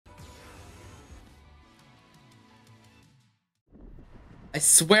I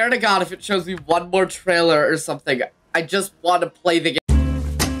swear to God, if it shows me one more trailer or something, I just want to play the game.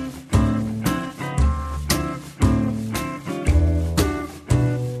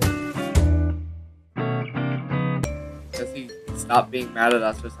 Does he stop being mad at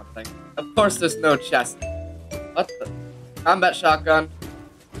us or something? Of course there's no chest. What the? Combat shotgun.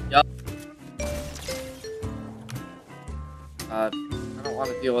 Yup. I don't want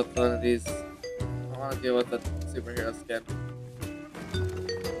to deal with one of these. I don't want to deal with the superhero skin.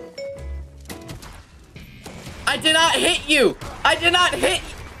 I did not hit you! I did not hit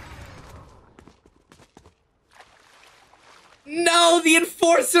you! No, the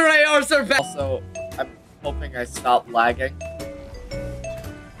Enforcer ARs are bad! Also, I'm hoping I stop lagging.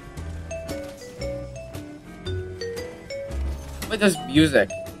 Wait, there's music.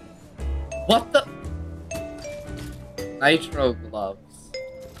 What the? Nitro gloves.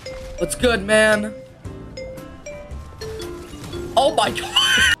 What's good, man? Oh my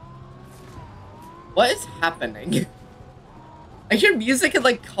God! What is happening? I hear music and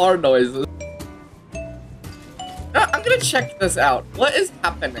like car noises. I'm gonna check this out. What is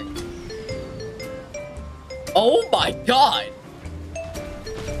happening? Oh my God!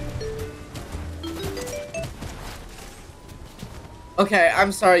 Okay,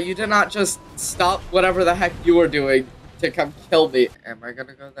 I'm sorry. You did not just stop whatever the heck you were doing to come kill me. Am I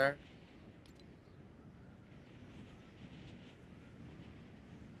gonna go there?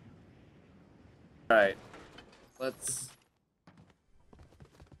 Alright. Let's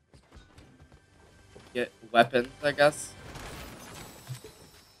get weapons, I guess.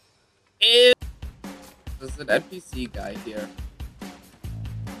 Ew. There's an NPC guy here.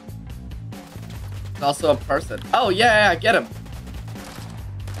 There's also a person. Oh, yeah, get him.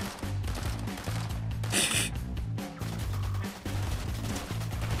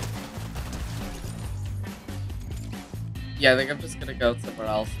 Yeah, I think I'm just gonna go somewhere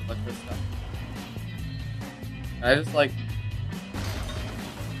else and look for stuff. I just like...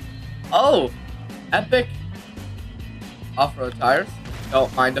 Oh! Epic off-road tires.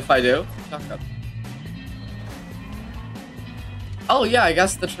 Don't mind if I do. Chuck them. Oh yeah, I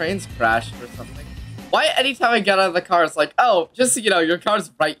guess the train's crashed or something. Why anytime I get out of the car, it's like, oh, just so you know, your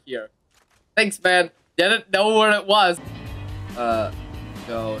car's right here. Thanks, man. Didn't know where it was. Go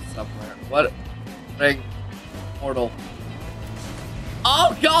somewhere. What? Ring. Portal.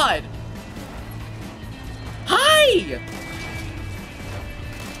 Oh, God! Hi!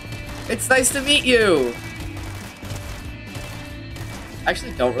 It's nice to meet you! I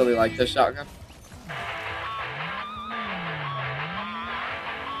actually don't really like this shotgun.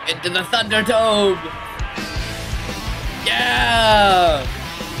 Into the Thunderdome! Yeah!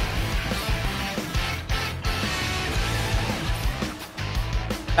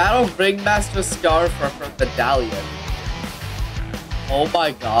 Battle Ringmaster Scarf for her medallion. Oh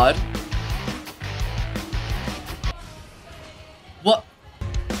my God. What?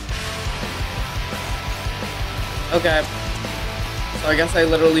 Okay. So I guess I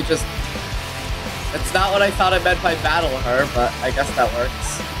literally just... It's not what I thought I meant by battle her, but I guess that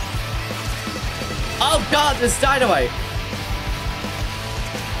works. Oh God, this dynamite!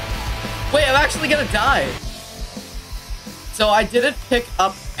 Wait, I'm actually gonna die. So I didn't pick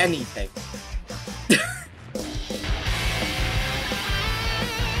up anything.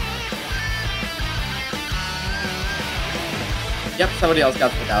 Yep, somebody else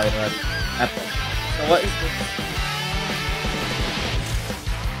got the medallion already. Epic. So what is this?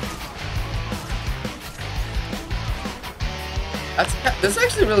 This is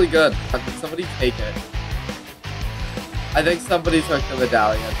actually really good. Did somebody take it? I think somebody took the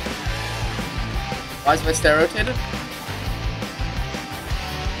medallion. Why is my stair rotated?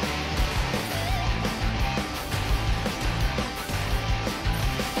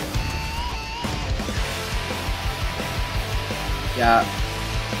 Yeah.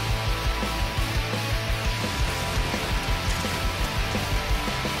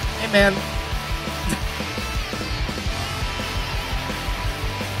 Hey, man.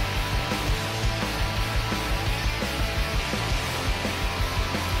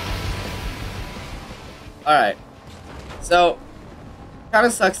 Alright. So, kind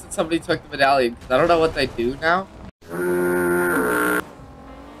of sucks that somebody took the medallion, because I don't know what they do now.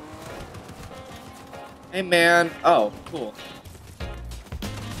 Hey, man. Oh, cool.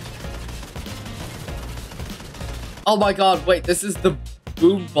 Oh my God, wait, this is the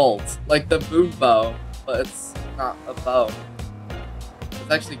boom bolt, like the boom bow, but it's not a bow. It's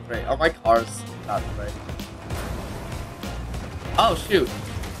actually great. Oh, my car's not great. Oh, shoot.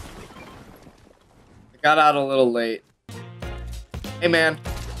 I got out a little late. Hey, man.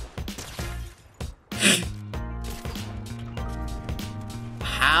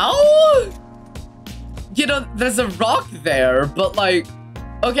 you know, there's a rock there, but like,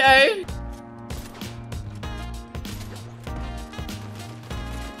 okay.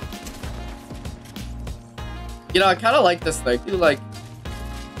 You know, I kind of like this thing. You like...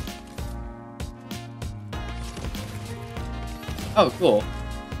 Oh, cool.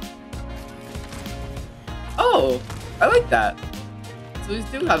 Oh, I like that. So these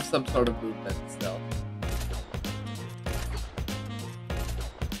do have some sort of movement still.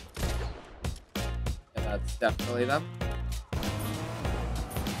 Yeah, that's definitely them.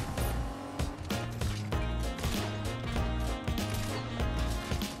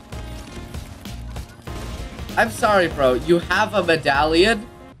 I'm sorry, bro. You have a medallion?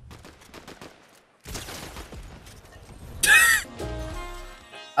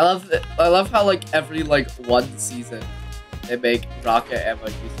 I love how like every like one season they make rocket ammo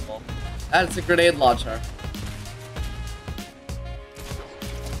useful. And it's a grenade launcher.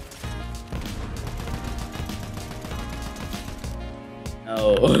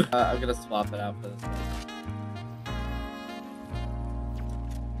 No. I'm gonna swap it out for this one.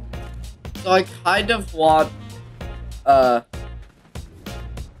 So I kind of want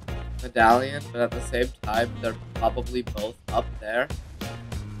medallion, but at the same time they're probably both up there.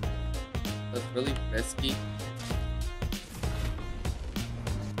 That's really risky.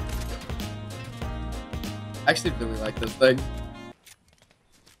 I actually really like this thing.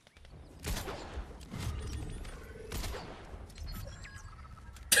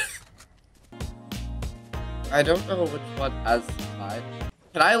 I don't know which one has mine.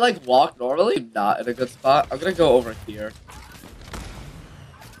 Can I like walk normally? Not in a good spot. I'm gonna go over here.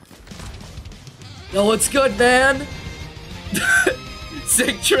 Yo, what's good, man?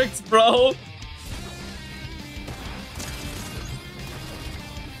 Sick tricks, bro.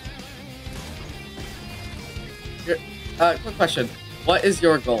 Quick question. What is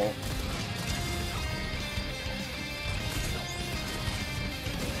your goal?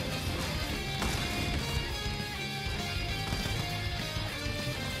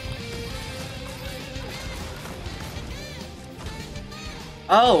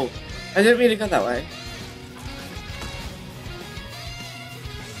 Oh, I didn't mean to go that way.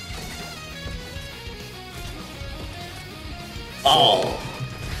 Oh.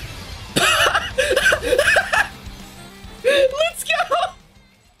 Let's go.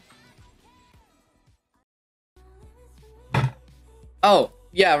 Oh,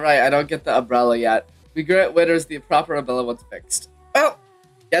 yeah, right. I don't get the umbrella yet. We grant winners the proper umbrella once fixed. Well,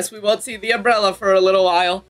 guess we won't see the umbrella for a little while.